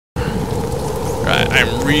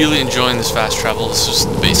I'm really enjoying this fast travel. This is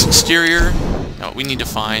the base exterior. Now what we need to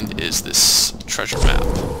find is this treasure map,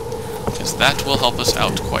 because that will help us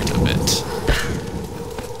out quite a bit.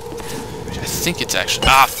 I think it's actually...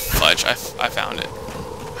 Ah, fudge. I found it.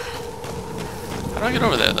 How do I get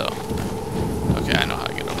over there, though? Okay, I know how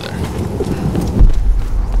to get over there.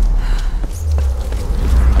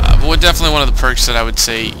 But definitely one of the perks that I would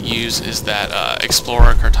say use is that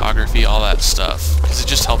Explorer, Cartography, all that stuff, because it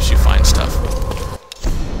just helps you find stuff.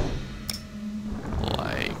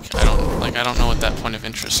 I don't know what that point of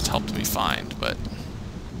interest helped me find, but...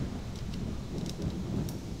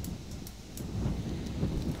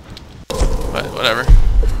 whatever.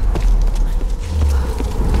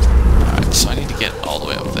 Alright, so I need to get all the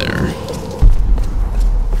way up there.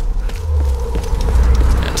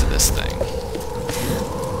 And to this thing.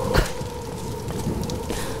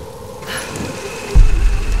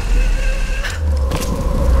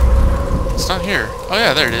 It's not here. Oh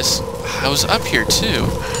yeah, there it is. I was up here too.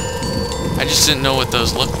 I just didn't know what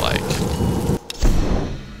those looked like.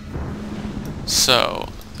 So...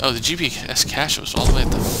 oh, the GPS cache was all the way at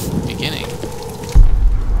the beginning.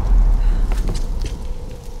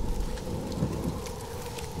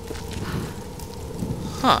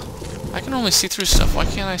 Huh. I can only see through stuff. Why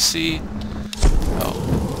can't I see...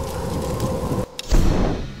 oh.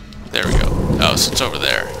 There we go. Oh, so it's over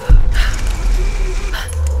there.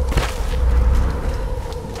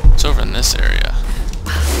 It's over in this area.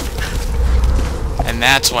 And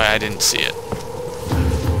that's why I didn't see it.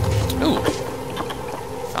 Ooh.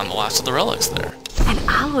 Found the last of the relics there. An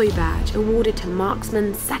alloy badge awarded to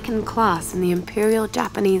marksman 2nd class in the Imperial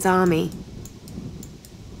Japanese Army.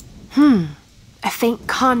 A faint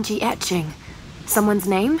kanji etching. Someone's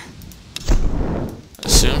name?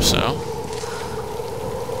 Assume so.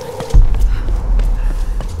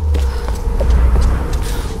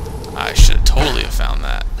 I should totally have found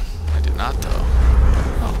that. I did not, though.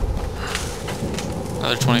 Oh.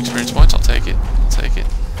 Another 20 experience points. I'll take it. I'll take it.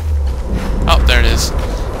 Oh, there it is.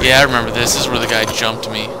 Yeah, I remember this. This is where the guy jumped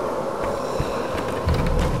me.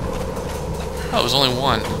 Oh, it was only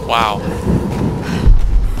one. Wow.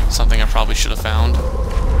 Something I probably should have found.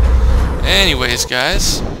 Anyways,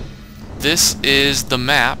 guys, this is the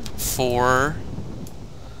map for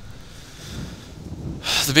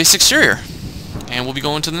the base exterior. And we'll be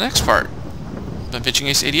going to the next part. Been Pitching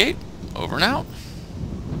Ace 88. Over and out.